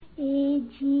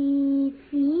जी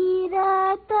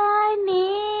फिरत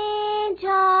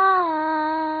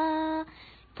nejaa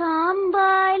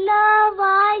tambal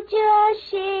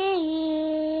વાજશે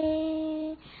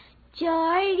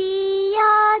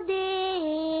ચડિયા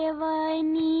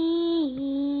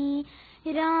દેવની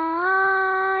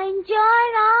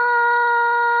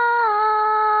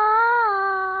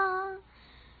રાંજણા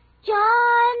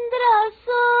ચંદ્ર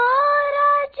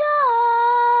સૂરજ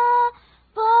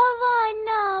પવન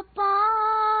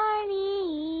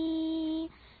પાણી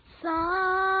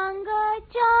સાંગ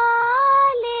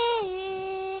ચાલે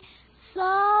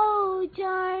સૌ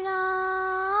જણા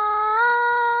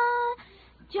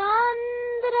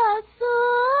ચંદ્ર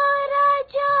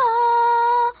સૂરજ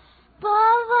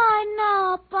પવન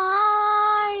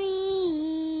પાણી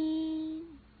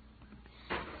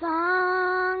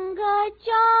સાંગ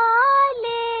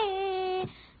ચાલે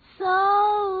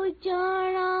સૌ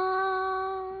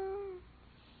જણા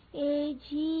એ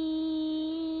જી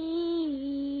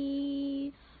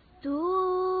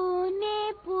તૂને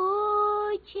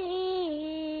પૂછે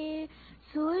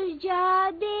સુરજા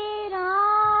દે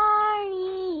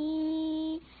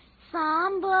રાણી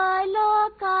સાંભલો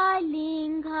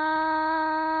કાલિંગા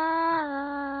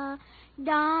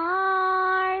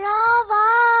દાણવા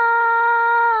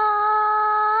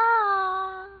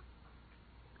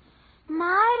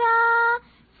મારા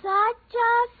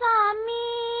સાચા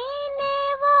સામીને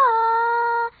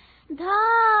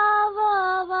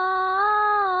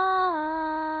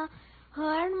ધાવવા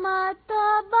હણમત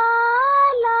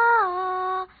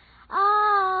બાલા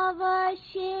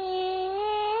આવશે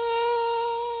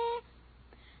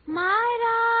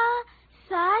મારા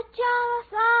સાચા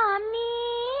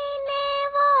સામીને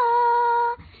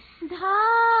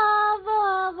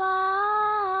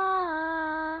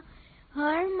ધાવવા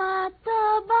હણમત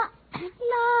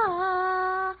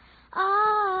બાલા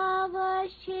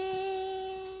આવશે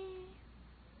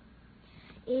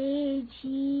એ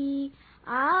જી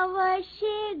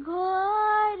આવશે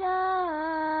ઘોરક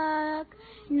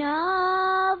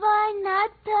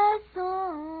નવનથ સો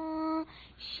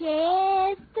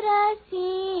ક્ષેત્ર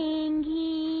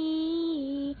સિંઘી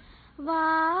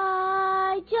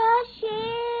વાજશે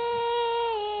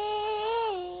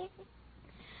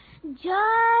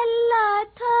જલ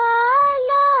થલ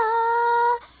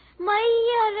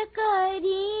મૈયર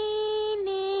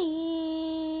કરીને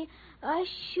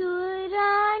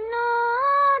અશુરનો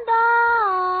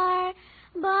દાળ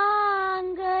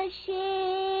ભાંગશે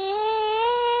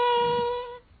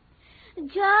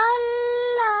જલ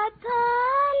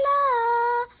થલ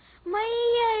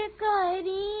મૈયર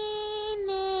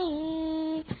કરીને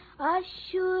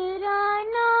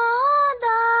અશુરનો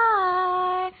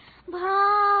દાળ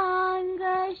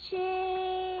ભાંગશે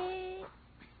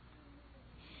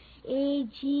એ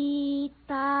જી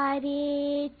તારે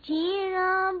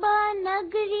ચીણબ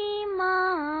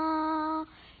નગરીમાં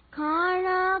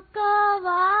ખાણક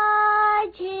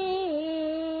વાજે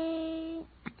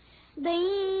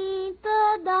દૈત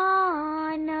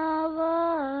દાનવ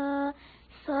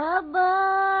સબ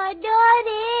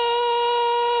ડરે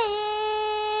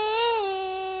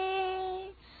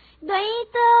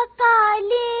દૈત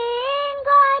કાલિંગના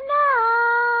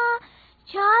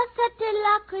 66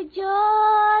 લાખ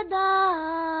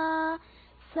જોધા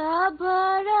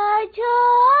સભર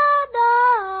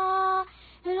જોધા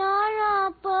રણ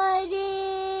પરે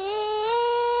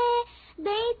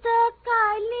દૈત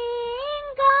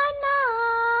કાલિંગના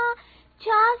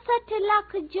 66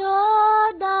 લાખ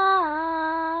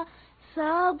જોધા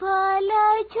સભલ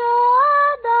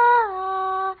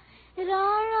જોધા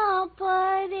રણ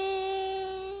પરે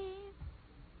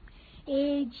એ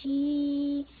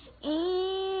જી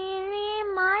એણે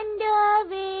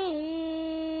માંડવે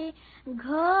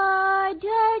ગઢ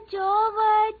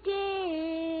ચોવટે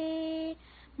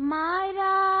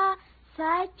મારા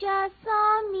સાચા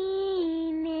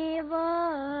સ્વામીને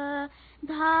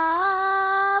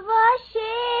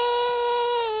ધાવશે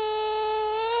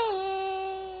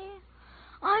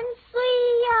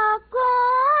અનસુયા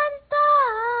કોંતા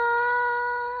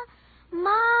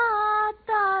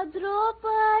માતા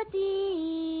દ્રૌપદી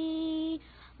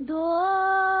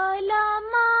ઢોલ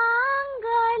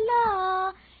માંગલ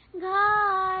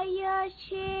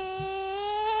ગાયશે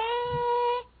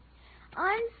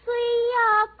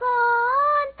અનસુયા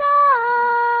કોંતા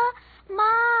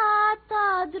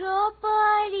માતા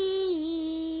દ્રૌપદી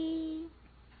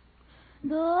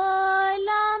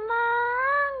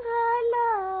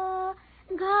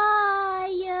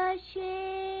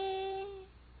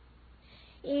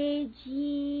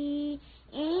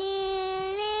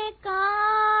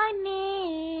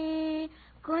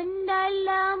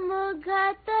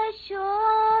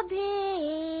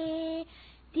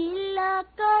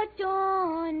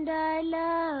चोंडल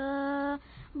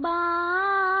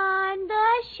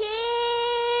बांधशे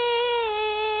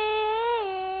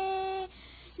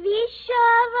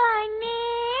विश्वने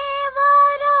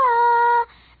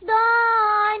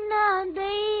वरदान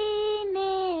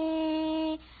दईने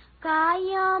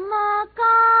कायम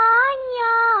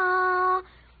कान्या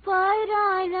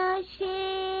परणशे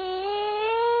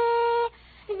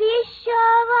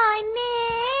विश्वने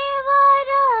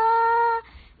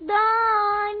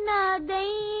वरदान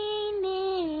दईने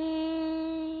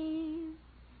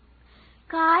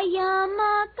कायम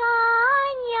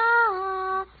कान्या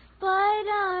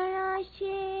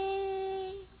परणशे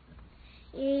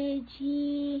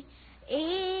एजी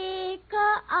एक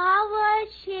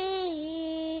आवशे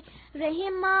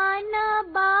रहमान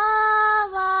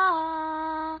बावा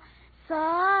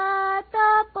सत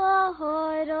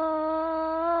पहरो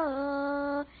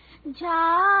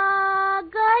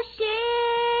जागशे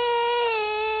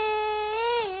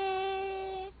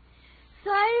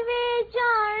सर्वे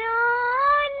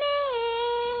जाने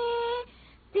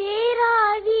तेरा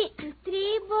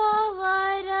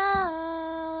त्रिभुवर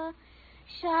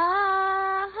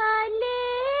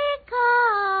शाहलेखा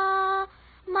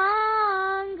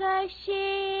मांगशे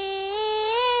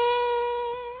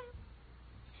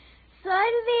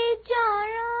सर्वे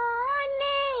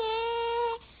जाने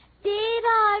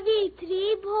तेरा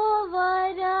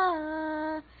त्रिभुवर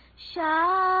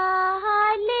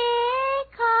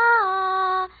शाहलेखा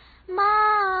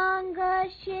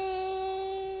मांगशे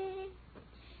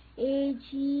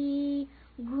एजी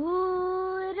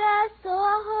घूर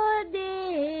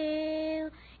सोहदेव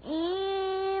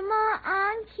एम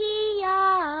आंखिया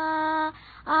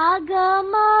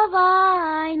आगमवानी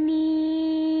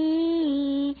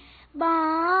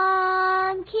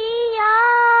बांखिया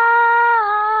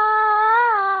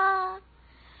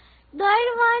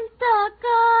दरवंत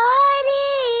करी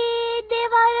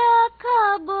देवरख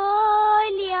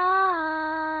बोल्या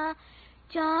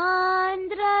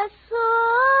चंद्र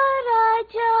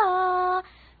सूरज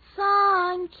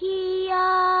सांखिया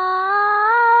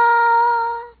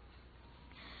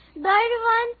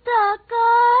दरवंत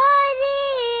करी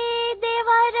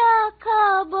देवरख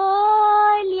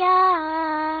बोल्या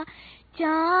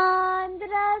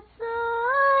चंद्र